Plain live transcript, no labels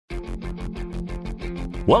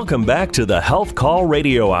Welcome back to the Health Call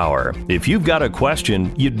Radio Hour. If you've got a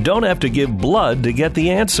question, you don't have to give blood to get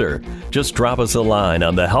the answer. Just drop us a line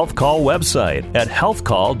on the Health Call website at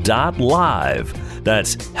healthcall.live.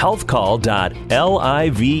 That's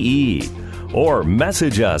healthcall.live. Or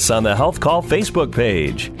message us on the Health Call Facebook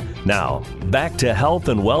page. Now, back to health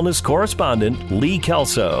and wellness correspondent Lee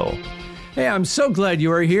Kelso. Hey, I'm so glad you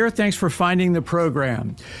are here. Thanks for finding the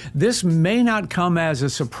program. This may not come as a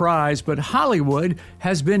surprise, but Hollywood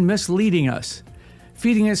has been misleading us,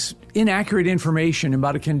 feeding us inaccurate information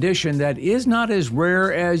about a condition that is not as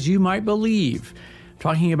rare as you might believe.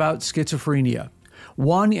 Talking about schizophrenia.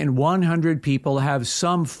 1 in 100 people have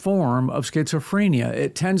some form of schizophrenia.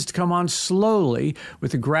 It tends to come on slowly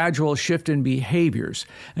with a gradual shift in behaviors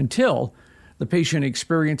until the patient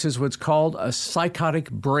experiences what's called a psychotic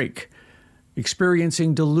break,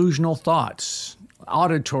 experiencing delusional thoughts,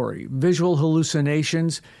 auditory, visual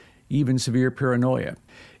hallucinations, even severe paranoia.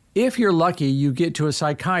 If you're lucky, you get to a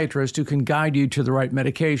psychiatrist who can guide you to the right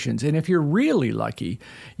medications. And if you're really lucky,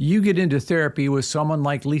 you get into therapy with someone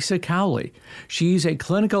like Lisa Cowley. She's a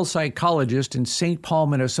clinical psychologist in St. Paul,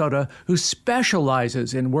 Minnesota, who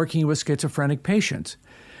specializes in working with schizophrenic patients.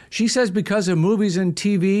 She says because of movies and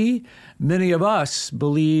TV, many of us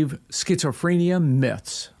believe schizophrenia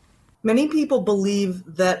myths. Many people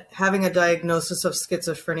believe that having a diagnosis of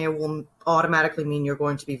schizophrenia will automatically mean you're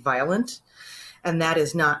going to be violent, and that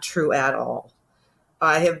is not true at all.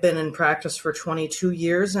 I have been in practice for 22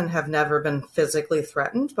 years and have never been physically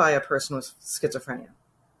threatened by a person with schizophrenia.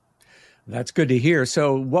 That's good to hear.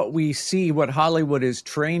 So what we see, what Hollywood has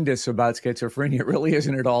trained us about schizophrenia really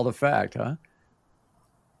isn't at all the fact, huh?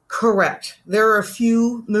 Correct. There are a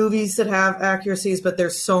few movies that have accuracies, but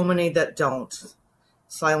there's so many that don't.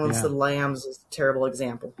 Silence of the Lambs is a terrible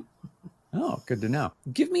example. Oh, good to know.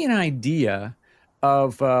 Give me an idea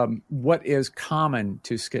of what is common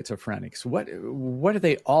to schizophrenics. What do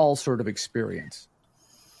they all sort of experience?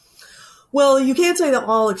 Well, you can't say that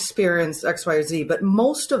all experience X, Y, or Z, but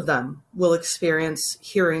most of them will experience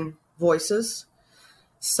hearing voices,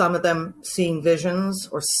 some of them seeing visions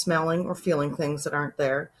or smelling or feeling things that aren't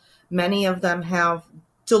there. Many of them have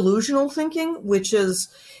delusional thinking, which is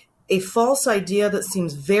a false idea that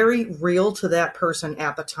seems very real to that person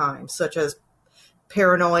at the time, such as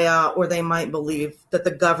paranoia, or they might believe that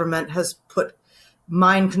the government has put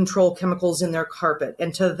mind control chemicals in their carpet.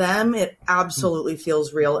 And to them, it absolutely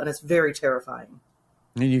feels real, and it's very terrifying.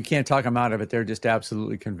 And you can't talk them out of it. They're just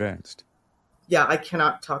absolutely convinced. Yeah, I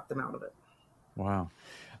cannot talk them out of it. Wow.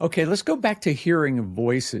 Okay, let's go back to hearing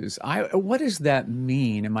voices. What does that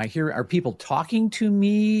mean? Are people talking to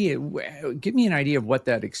me? Give me an idea of what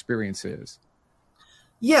that experience is.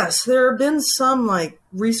 Yes, there have been some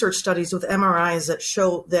research studies with MRIs that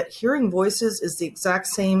show that hearing voices is the exact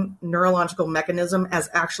same neurological mechanism as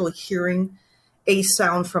actually hearing a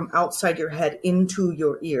sound from outside your head into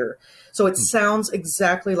your ear. So it sounds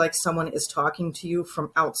exactly like someone is talking to you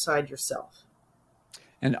from outside yourself.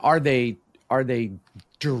 And are they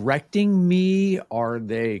directing me? Are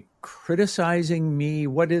they criticizing me?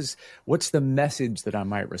 What's the message that I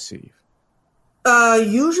might receive?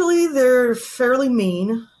 Usually they're fairly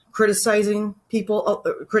mean, criticizing people,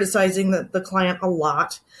 criticizing the client a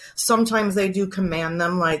lot. Sometimes they do command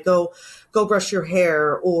them, like go brush your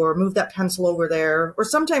hair or move that pencil over there. Or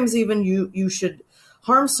sometimes even you should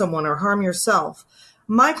harm someone or harm yourself.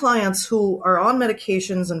 My clients who are on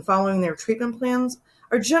medications and following their treatment plans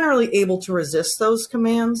are generally able to resist those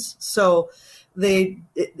commands. So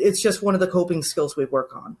it's just one of the coping skills we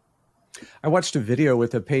work on. I watched a video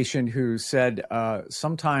with a patient who said,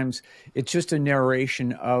 sometimes it's just a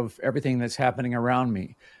narration of everything that's happening around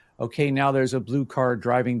me. Okay, now there's a blue car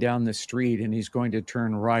driving down the street and he's going to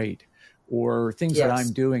turn right, or things that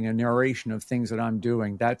I'm doing, a narration of things that I'm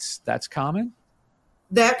doing. That's common?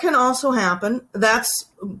 That can also happen. That's,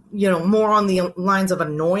 more on the lines of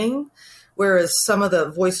annoying, whereas some of the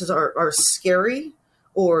voices are scary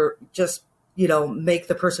or just make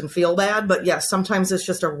the person feel bad. But yes, sometimes it's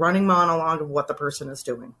just a running monologue of what the person is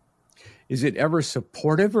doing. Is it ever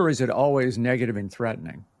supportive or is it always negative and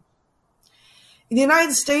threatening? In the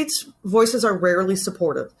United States, voices are rarely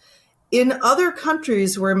supportive. In other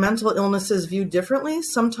countries where mental illness is viewed differently,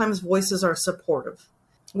 sometimes voices are supportive.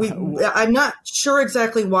 I'm not sure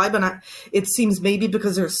exactly why, but it seems maybe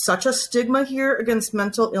because there's such a stigma here against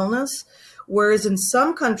mental illness, whereas in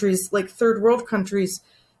some countries, like third world countries,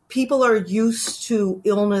 people are used to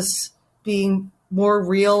illness being more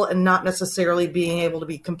real and not necessarily being able to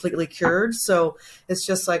be completely cured. So it's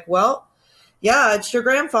just like, well, yeah, it's your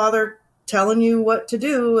grandfather telling you what to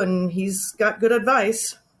do, and he's got good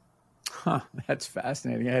advice. Huh, that's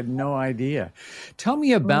fascinating. I had no idea. Tell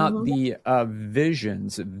me about the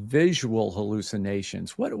visions, visual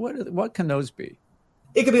hallucinations. What can those be?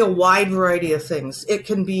 It could be a wide variety of things. It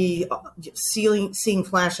can be seeing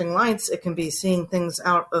flashing lights. It can be seeing things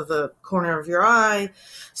out of the corner of your eye,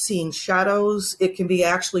 seeing shadows. It can be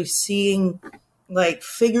actually seeing like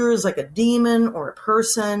figures, like a demon or a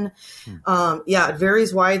person. It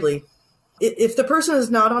varies widely. If the person is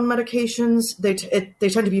not on medications, they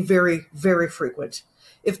tend to be very, very frequent.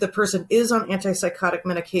 If the person is on antipsychotic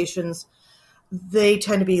medications, they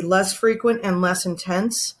tend to be less frequent and less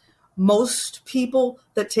intense. Most people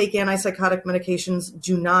that take antipsychotic medications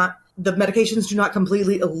the medications do not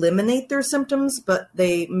completely eliminate their symptoms, but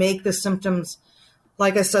they make the symptoms,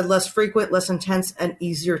 like I said, less frequent, less intense, and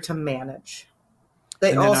easier to manage.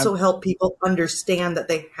 They also help people understand that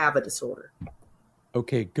they have a disorder.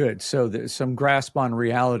 Okay, good. So there's some grasp on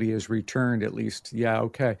reality is returned, at least. Yeah,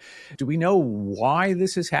 okay. Do we know why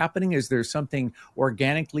this is happening? Is there something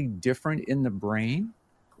organically different in the brain?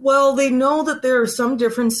 Well, they know that there are some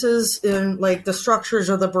differences in like the structures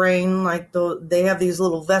of the brain, like they have these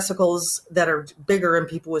little vesicles that are bigger in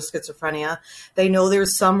people with schizophrenia. They know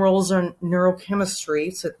there's some roles in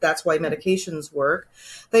neurochemistry, so that's why medications work.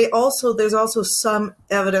 There's also some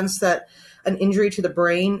evidence that an injury to the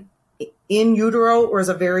brain in utero or as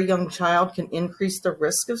a very young child can increase the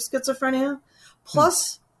risk of schizophrenia.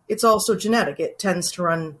 Plus, it's also genetic. It tends to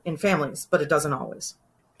run in families, but it doesn't always.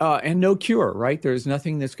 And no cure, right? There's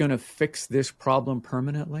nothing that's going to fix this problem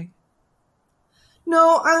permanently?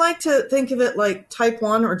 No, I like to think of it like type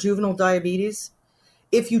 1 or juvenile diabetes.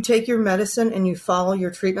 If you take your medicine and you follow your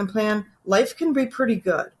treatment plan, life can be pretty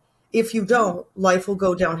good. If you don't, life will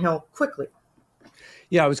go downhill quickly.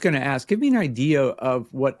 Yeah, I was going to ask, give me an idea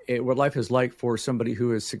of what life is like for somebody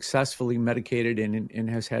who is successfully medicated and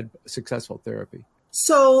has had successful therapy.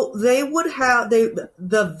 So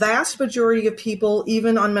the vast majority of people,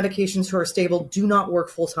 even on medications who are stable, do not work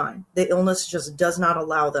full time. The illness just does not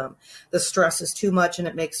allow them. The stress is too much and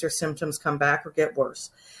it makes their symptoms come back or get worse.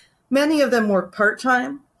 Many of them work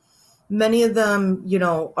part-time. Many of them,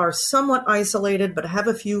 are somewhat isolated, but have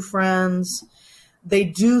a few friends. They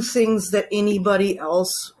do things that anybody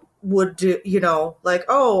else would do, like,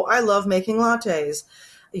 oh, I love making lattes.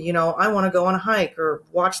 I want to go on a hike or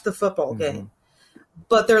watch the football game.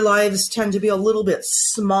 But their lives tend to be a little bit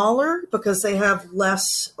smaller because they have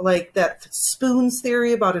less, like that Spoon's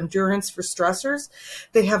theory about endurance for stressors.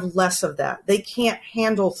 They have less of that. They can't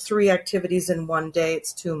handle 3 activities in one day.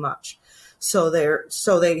 It's too much. So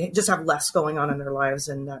they just have less going on in their lives,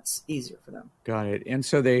 and that's easier for them. Got it. And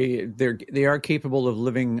so they are capable of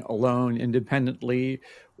living alone independently,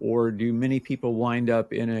 or do many people wind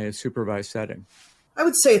up in a supervised setting? I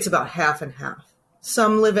would say it's about half and half.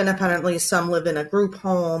 Some live independently, some live in a group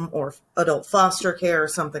home or adult foster care or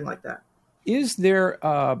something like that. Is there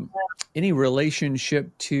any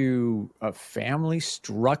relationship to a family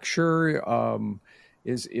structure?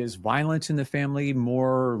 Is violence in the family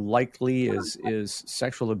more likely? Is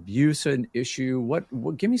sexual abuse an issue?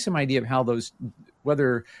 What give me some idea of how those,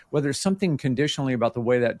 whether something conditionally about the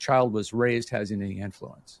way that child was raised has any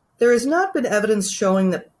influence? There has not been evidence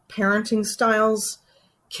showing that parenting styles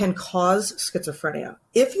can cause schizophrenia.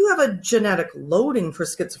 If you have a genetic loading for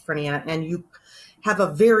schizophrenia and you have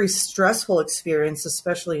a very stressful experience,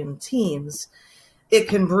 especially in teens, it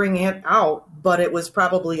can bring it out, but it was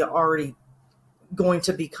probably already going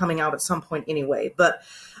to be coming out at some point anyway. But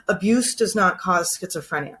abuse does not cause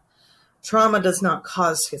schizophrenia. Trauma does not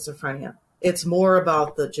cause schizophrenia. It's more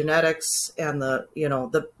about the genetics and the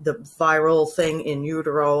viral thing in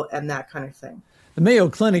utero and that kind of thing. The Mayo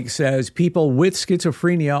Clinic says people with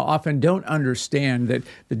schizophrenia often don't understand that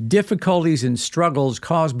the difficulties and struggles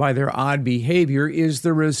caused by their odd behavior is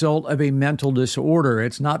the result of a mental disorder.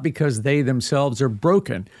 It's not because they themselves are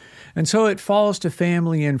broken. And so it falls to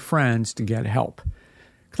family and friends to get help.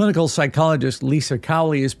 Clinical psychologist Lisa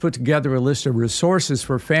Cowley has put together a list of resources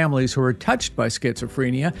for families who are touched by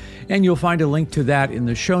schizophrenia, and you'll find a link to that in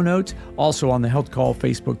the show notes, also on the Health Call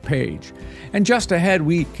Facebook page. And just ahead,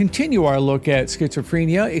 we continue our look at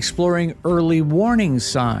schizophrenia, exploring early warning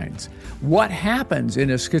signs, what happens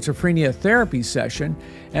in a schizophrenia therapy session,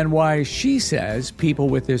 and why she says people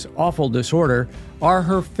with this awful disorder are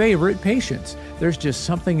her favorite patients. There's just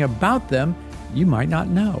something about them you might not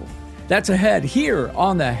know. That's ahead here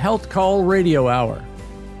on the Health Call Radio Hour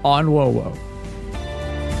on WOWO.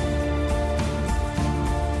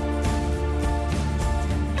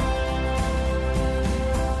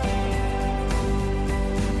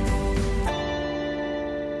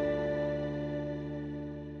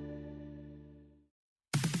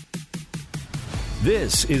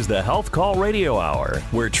 This is the Health Call Radio Hour,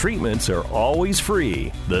 where treatments are always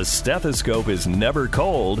free, the stethoscope is never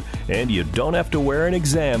cold, and you don't have to wear an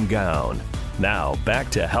exam gown. Now, back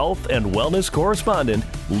to health and wellness correspondent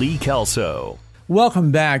Lee Kelso.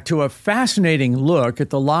 Welcome back to a fascinating look at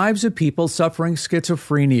the lives of people suffering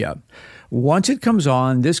schizophrenia. Once it comes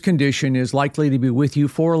on, this condition is likely to be with you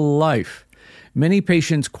for life. Many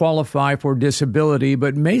patients qualify for disability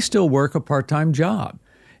but may still work a part-time job.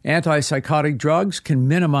 Antipsychotic drugs can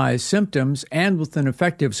minimize symptoms, and with an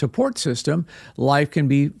effective support system, life can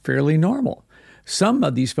be fairly normal. Some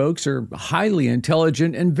of these folks are highly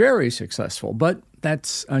intelligent and very successful, but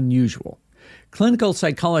that's unusual. Clinical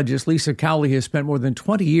psychologist Lisa Cowley has spent more than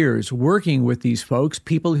 20 years working with these folks,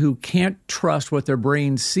 people who can't trust what their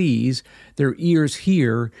brain sees, their ears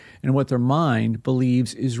hear, and what their mind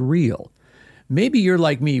believes is real. Maybe you're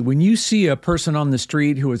like me. When you see a person on the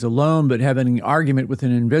street who is alone but having an argument with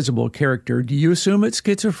an invisible character, do you assume it's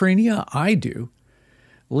schizophrenia? I do.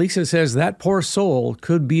 Lisa says that poor soul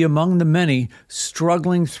could be among the many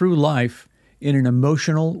struggling through life in an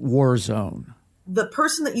emotional war zone. The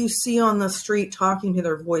person that you see on the street talking to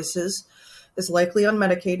their voices is likely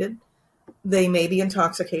unmedicated. They may be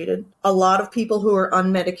intoxicated. A lot of people who are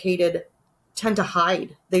unmedicated tend to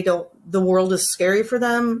hide. The world is scary for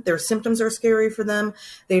them. Their symptoms are scary for them.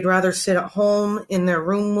 They'd rather sit at home in their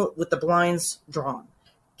room with the blinds drawn.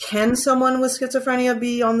 Can someone with schizophrenia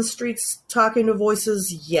be on the streets talking to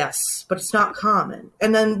voices? Yes, but it's not common.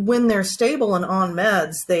 And then when they're stable and on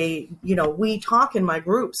meds, we talk in my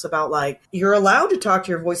groups about you're allowed to talk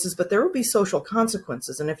to your voices, but there will be social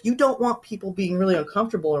consequences. And if you don't want people being really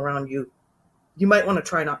uncomfortable around you, you might want to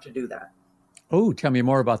try not to do that. Oh, tell me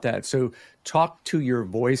more about that. So talk to your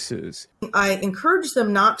voices. I encourage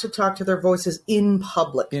them not to talk to their voices in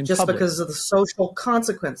public, because of the social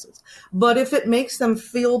consequences. But if it makes them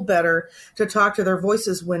feel better to talk to their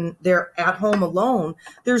voices when they're at home alone,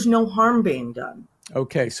 there's no harm being done.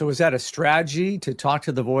 Okay, so is that a strategy to talk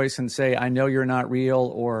to the voice and say, I know you're not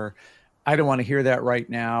real, or I don't want to hear that right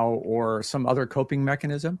now, or some other coping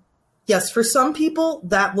mechanism? Yes, for some people,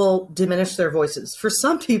 that will diminish their voices. For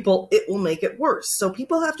some people, it will make it worse. So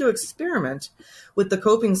people have to experiment with the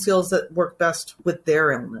coping skills that work best with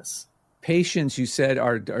their illness. Patients, you said,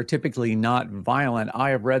 are typically not violent. I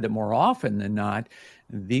have read that more often than not,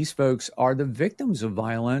 these folks are the victims of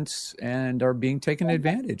violence and are being taken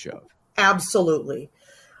advantage of. Absolutely.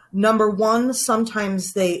 Number one,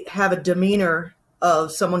 sometimes they have a demeanor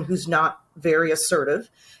of someone who's not very assertive.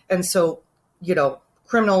 And so,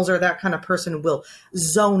 criminals or that kind of person will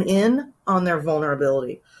zone in on their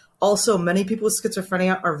vulnerability. Also, many people with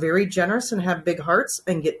schizophrenia are very generous and have big hearts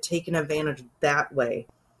and get taken advantage that way.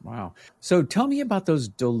 Wow. So tell me about those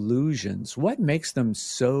delusions. What makes them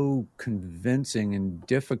so convincing and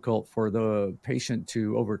difficult for the patient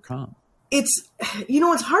to overcome? It's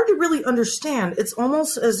hard to really understand. It's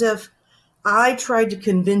almost as if I tried to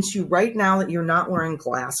convince you right now that you're not wearing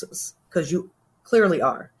glasses, because you clearly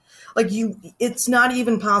are. It's not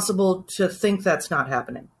even possible to think that's not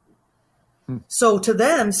happening. So to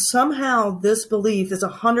them, somehow this belief is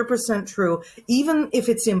 100% true, even if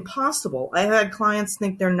it's impossible. I had clients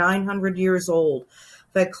think they're 900 years old.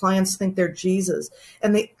 I've had clients think they're Jesus,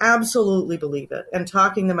 and they absolutely believe it. And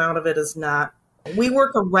talking them out of it is not. We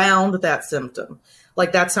work around that symptom.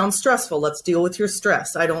 That sounds stressful. Let's deal with your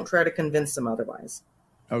stress. I don't try to convince them otherwise.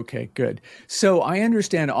 Okay, good. So I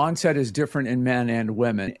understand onset is different in men and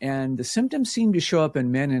women, and the symptoms seem to show up in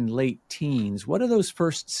men in late teens. What are those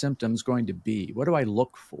first symptoms going to be? What do I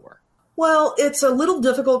look for? Well, it's a little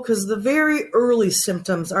difficult because the very early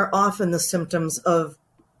symptoms are often the symptoms of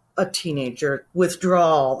a teenager: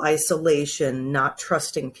 withdrawal, isolation, not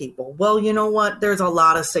trusting people. Well, you know what? There's a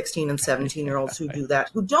lot of 16 and 17-year-olds who do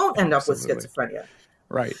that, who don't end up with schizophrenia.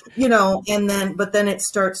 Right. But then it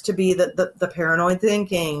starts to be the paranoid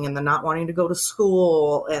thinking and the not wanting to go to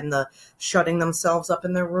school and the shutting themselves up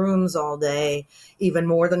in their rooms all day, even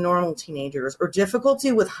more than normal teenagers, or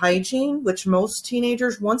difficulty with hygiene, which most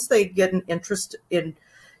teenagers, once they get an interest in,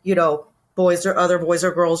 boys or other boys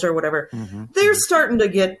or girls or whatever, they're starting to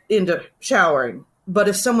get into showering. But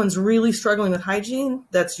if someone's really struggling with hygiene,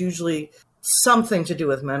 that's usually something to do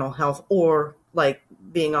with mental health or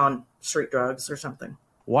being on street drugs or something.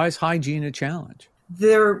 Why is hygiene a challenge?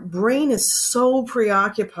 Their brain is so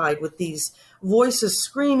preoccupied with these voices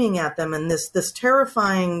screaming at them and this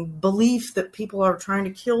terrifying belief that people are trying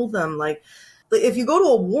to kill them. If you go to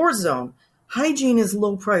a war zone, hygiene is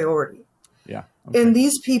low priority. Yeah. Okay. And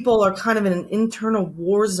these people are kind of in an internal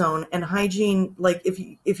war zone, and hygiene,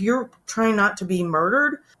 if you're trying not to be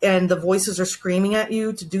murdered and the voices are screaming at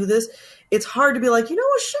you to do this, it's hard to be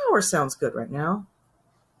a shower sounds good right now.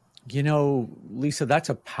 You know, Lisa, that's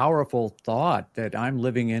a powerful thought, that I'm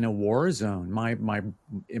living in a war zone.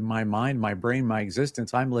 In my mind, my brain, my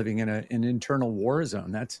existence, I'm living in an internal war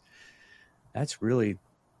zone. That's really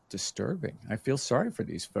disturbing. I feel sorry for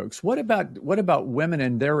these folks. What about women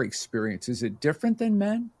and their experience? Is it different than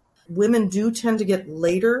men? Women do tend to get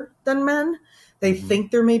later than men. They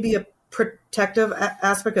think there may be a protective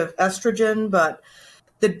aspect of estrogen, but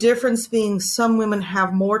the difference being some women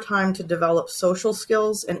have more time to develop social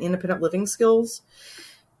skills and independent living skills.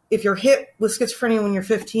 If you're hit with schizophrenia when you're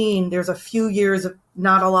 15, there's a few years of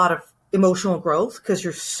not a lot of emotional growth because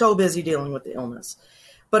you're so busy dealing with the illness.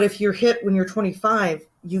 But if you're hit when you're 25,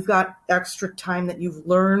 you've got extra time that you've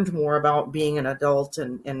learned more about being an adult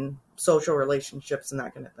and social relationships and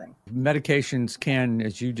that kind of thing. Medications can,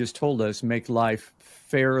 as you just told us, make life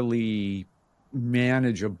fairly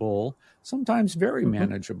manageable, sometimes very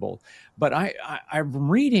manageable. But I'm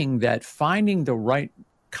reading that finding the right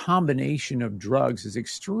combination of drugs is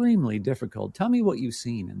extremely difficult. Tell me what you've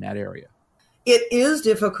seen in that area. It is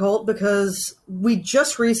difficult because we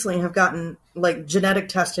just recently have gotten, like, genetic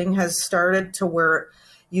testing has started to where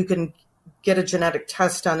you can get a genetic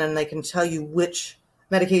test done and they can tell you which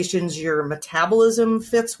medications your metabolism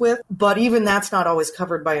fits with. But even that's not always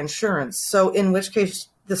covered by insurance. So in which case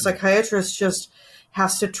the psychiatrist just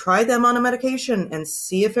has to try them on a medication and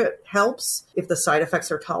see if it helps, if the side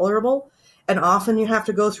effects are tolerable. And often you have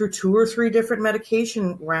to go through 2 or 3 different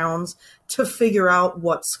medication rounds to figure out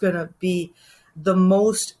what's going to be the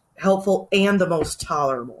most helpful and the most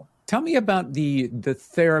tolerable. Tell me about the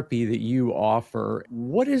therapy that you offer.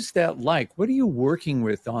 What is that like? What are you working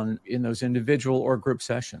with in those individual or group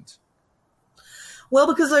sessions? Well,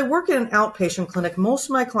 because I work in an outpatient clinic, most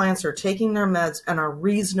of my clients are taking their meds and are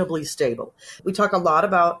reasonably stable. We talk a lot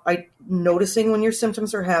about noticing when your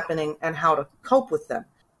symptoms are happening and how to cope with them.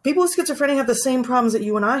 People with schizophrenia have the same problems that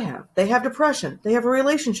you and I have. They have depression. They have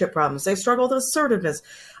relationship problems. They struggle with assertiveness.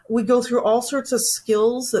 We go through all sorts of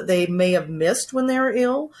skills that they may have missed when they were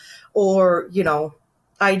ill, or,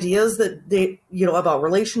 ideas that they, about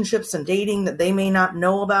relationships and dating that they may not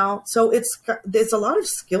know about. So it's a lot of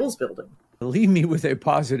skills building. Leave me with a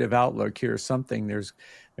positive outlook here.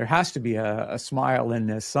 There has to be a smile in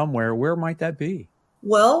this somewhere. Where might that be?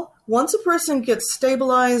 Well, once a person gets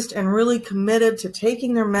stabilized and really committed to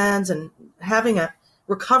taking their meds and having a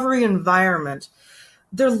recovery environment,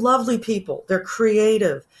 they're lovely people. They're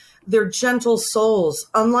creative. They're gentle souls.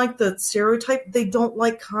 Unlike the stereotype, they don't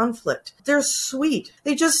like conflict. They're sweet.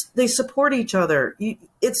 They support each other.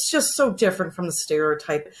 It's just so different from the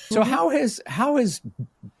stereotype. So how has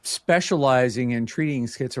specializing in treating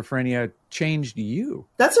schizophrenia changed you?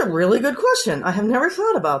 That's a really good question. I have never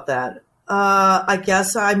thought about that. I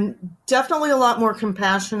guess I'm definitely a lot more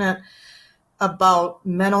compassionate about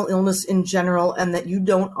mental illness in general, and that you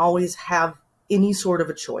don't always have any sort of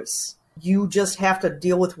a choice. You just have to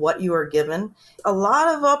deal with what you are given. A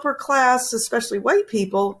lot of upper class, especially white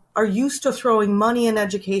people, are used to throwing money and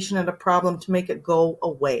education at a problem to make it go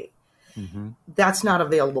away. Mm-hmm. That's not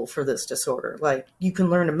available for this disorder. Like, you can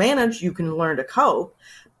learn to manage, you can learn to cope,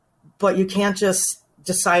 but you can't just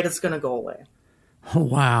decide it's going to go away. Oh,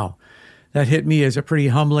 wow. That hit me as a pretty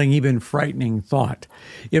humbling, even frightening thought.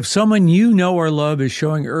 If someone you know or love is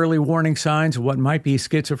showing early warning signs of what might be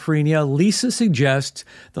schizophrenia, Lisa suggests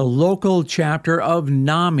the local chapter of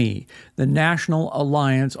NAMI, the National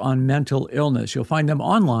Alliance on Mental Illness. You'll find them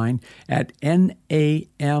online at nami.org.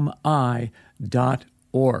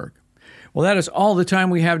 Well, that is all the time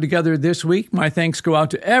we have together this week. My thanks go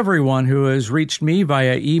out to everyone who has reached me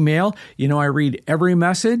via email. You know, I read every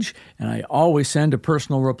message, and I always send a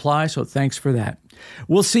personal reply, so thanks for that.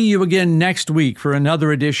 We'll see you again next week for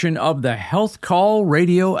another edition of the Health Call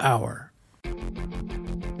Radio Hour.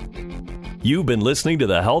 You've been listening to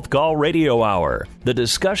the Health Call Radio Hour. The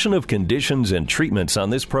discussion of conditions and treatments on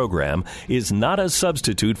this program is not a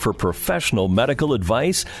substitute for professional medical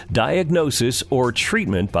advice, diagnosis, or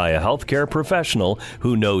treatment by a healthcare professional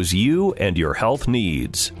who knows you and your health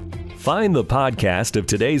needs. Find the podcast of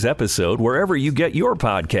today's episode wherever you get your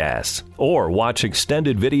podcasts, or watch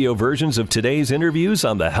extended video versions of today's interviews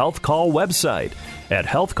on the Health Call website at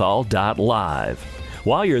healthcall.live.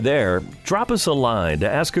 While you're there, drop us a line to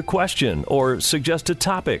ask a question or suggest a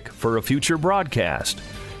topic for a future broadcast.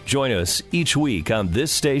 Join us each week on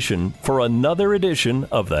this station for another edition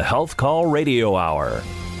of the Health Call Radio Hour.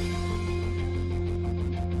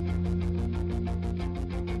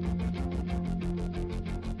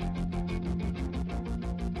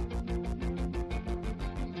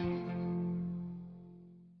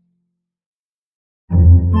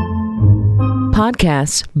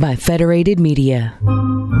 Podcasts by Federated Media.